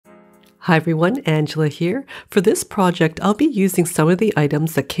Hi everyone, Angela here. For this project, I'll be using some of the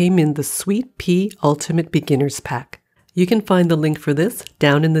items that came in the Sweet Pea Ultimate Beginners Pack. You can find the link for this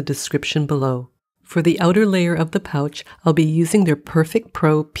down in the description below. For the outer layer of the pouch, I'll be using their Perfect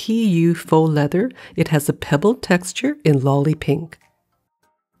Pro PU faux leather. It has a pebbled texture in lolly pink.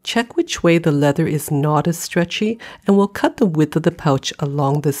 Check which way the leather is not as stretchy, and we'll cut the width of the pouch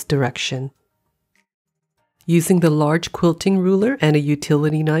along this direction. Using the large quilting ruler and a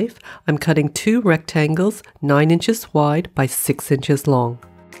utility knife, I'm cutting 2 rectangles 9 inches wide by 6 inches long.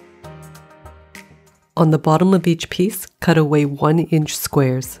 On the bottom of each piece, cut away 1-inch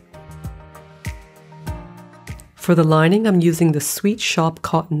squares. For the lining, I'm using the Sweet Shop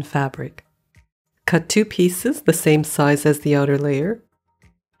cotton fabric. Cut 2 pieces the same size as the outer layer.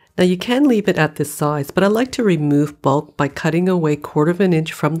 Now you can leave it at this size, but I like to remove bulk by cutting away 1/4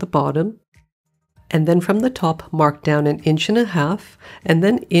 inch from the bottom, and then from the top mark down 1.5 inches, and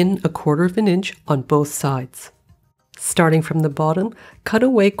then in 1/4 inch on both sides. Starting from the bottom, cut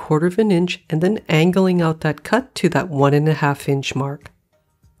away 1/4 inch and then angling out that cut to that 1.5 inch mark.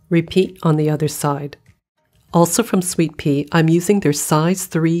 Repeat on the other side. Also from Sweet Pea, I'm using their size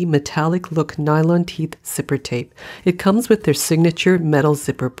 3 metallic look nylon teeth zipper tape. It comes with their signature metal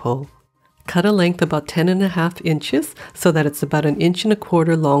zipper pull. Cut a length about 10.5 inches so that it's about 1.25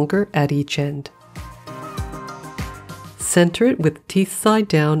 inches longer at each end. Center it with teeth side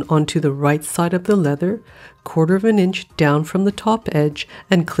down onto the right side of the leather, 1/4 inch down from the top edge,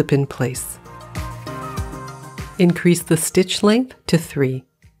 and clip in place. Increase the stitch length to 3.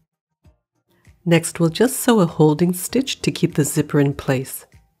 Next, we'll just sew a holding stitch to keep the zipper in place.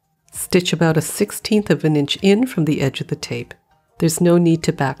 Stitch about 1/16 of an inch in from the edge of the tape. There's no need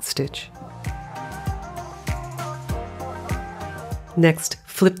to backstitch. Next,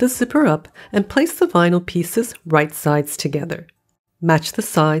 flip the zipper up and place the vinyl pieces right sides together. Match the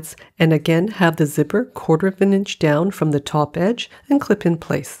sides and again have the zipper 1/4 inch down from the top edge and clip in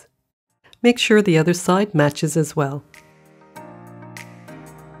place. Make sure the other side matches as well.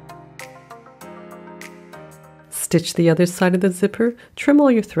 Stitch the other side of the zipper, trim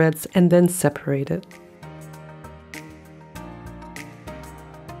all your threads, and then separate it.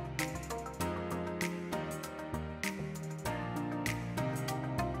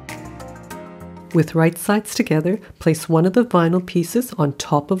 With right sides together, place one of the vinyl pieces on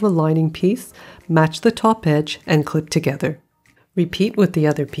top of a lining piece, match the top edge, and clip together. Repeat with the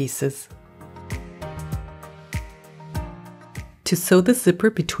other pieces. To sew the zipper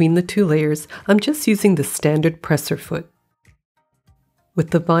between the 2 layers, I'm just using the standard presser foot. With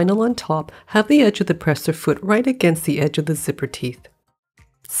the vinyl on top, have the edge of the presser foot right against the edge of the zipper teeth.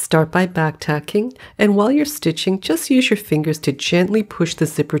 Start by back tacking, and while you're stitching, just use your fingers to gently push the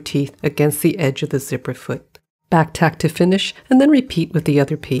zipper teeth against the edge of the zipper foot. Back tack to finish, and then repeat with the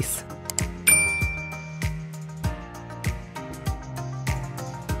other piece.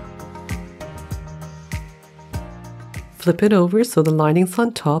 Flip it over so the lining's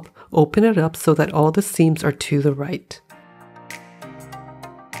on top, open it up so that all the seams are to the right.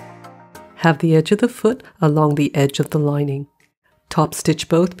 Have the edge of the foot along the edge of the lining. Top stitch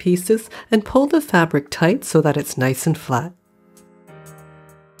both pieces and pull the fabric tight so that it's nice and flat.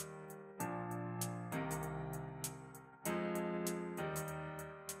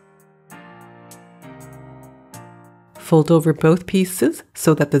 Fold over both pieces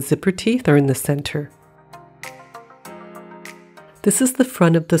so that the zipper teeth are in the center. This is the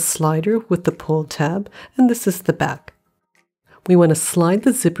front of the slider with the pull tab, and this is the back. We want to slide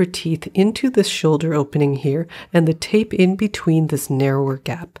the zipper teeth into this shoulder opening here and the tape in between this narrower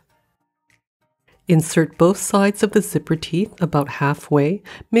gap. Insert both sides of the zipper teeth about halfway.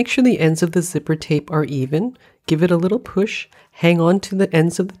 Make sure the ends of the zipper tape are even. Give it a little push, hang on to the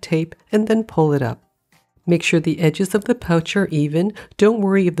ends of the tape, and then pull it up. Make sure the edges of the pouch are even. Don't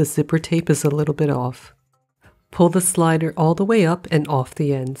worry if the zipper tape is a little bit off. Pull the slider all the way up and off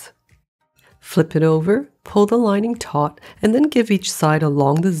the ends. Flip it over, pull the lining taut, and then give each side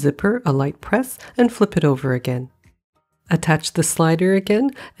along the zipper a light press and flip it over again. Attach the slider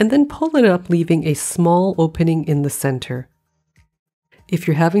again and then pull it up, leaving a small opening in the center. If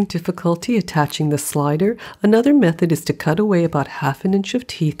you're having difficulty attaching the slider, another method is to cut away about 1/2 inch of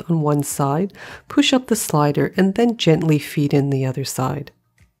teeth on one side, push up the slider, and then gently feed in the other side.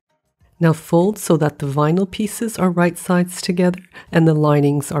 Now fold so that the vinyl pieces are right sides together and the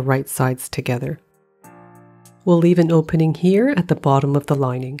linings are right sides together. We'll leave an opening here at the bottom of the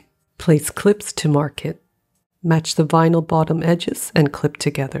lining. Place clips to mark it. Match the vinyl bottom edges and clip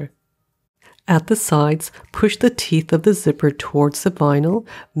together. At the sides, push the teeth of the zipper towards the vinyl,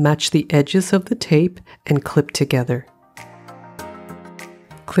 match the edges of the tape, and clip together.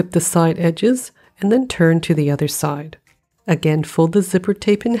 Clip the side edges and then turn to the other side. Again, fold the zipper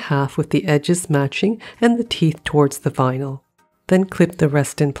tape in half with the edges matching and the teeth towards the vinyl. Then clip the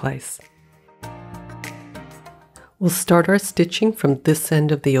rest in place. We'll start our stitching from this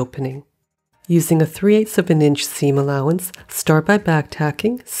end of the opening. Using a 3/8 of an inch seam allowance, start by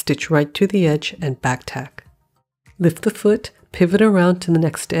backtacking, stitch right to the edge and bacttack. Lift the foot, pivot around to the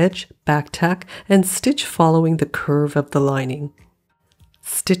next edge, bacttack, and stitch following the curve of the lining.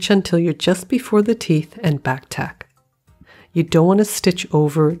 Stitch until you're just before the teeth and bacttack. You don't want to stitch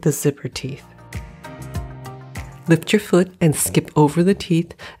over the zipper teeth. Lift your foot and skip over the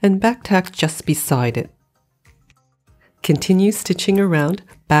teeth and bacttack just beside it. Continue stitching around,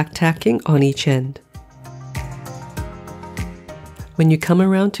 backtacking on each end. When you come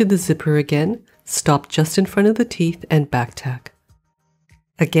around to the zipper again, stop just in front of the teeth and bacttack.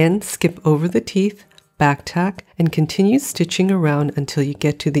 Again, skip over the teeth, bacttack, and continue stitching around until you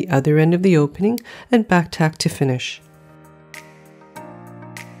get to the other end of the opening and bacttack to finish.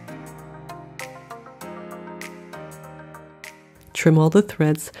 Trim all the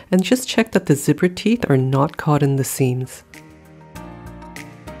threads and just check that the zipper teeth are not caught in the seams.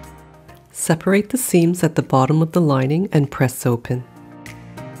 Separate the seams at the bottom of the lining and press open.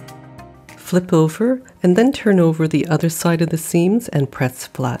 Flip over and then turn over the other side of the seams and press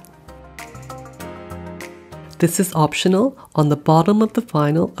flat. This is optional. On the bottom of the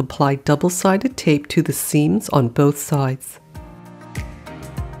vinyl, apply double-sided tape to the seams on both sides.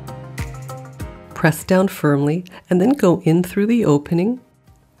 Press down firmly and then go in through the opening.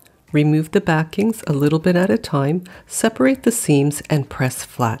 Remove the backings a little bit at a time, separate the seams and press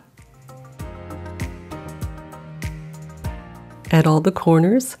flat. At all the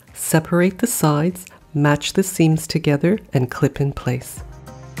corners, separate the sides, match the seams together and clip in place.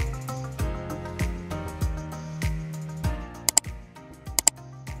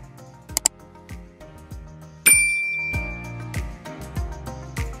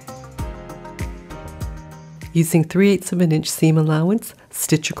 Using 3/8 of an inch seam allowance,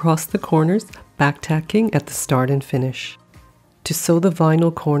 stitch across the corners, backtacking at the start and finish. To sew the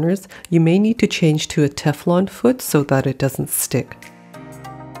vinyl corners, you may need to change to a Teflon foot so that it doesn't stick.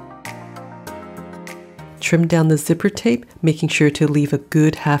 Trim down the zipper tape, making sure to leave a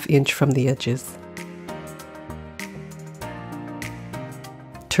good 1/2 inch from the edges.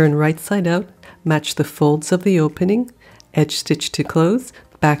 Turn right side out, match the folds of the opening, edge stitch to close,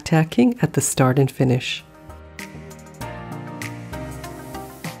 backtacking at the start and finish.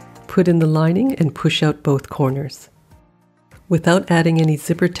 Put in the lining and push out both corners. Without adding any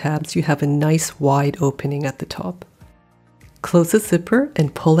zipper tabs, you have a nice wide opening at the top. Close the zipper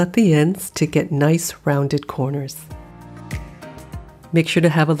and pull at the ends to get nice rounded corners. Make sure to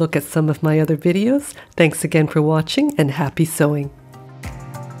have a look at some of my other videos. Thanks again for watching and happy sewing!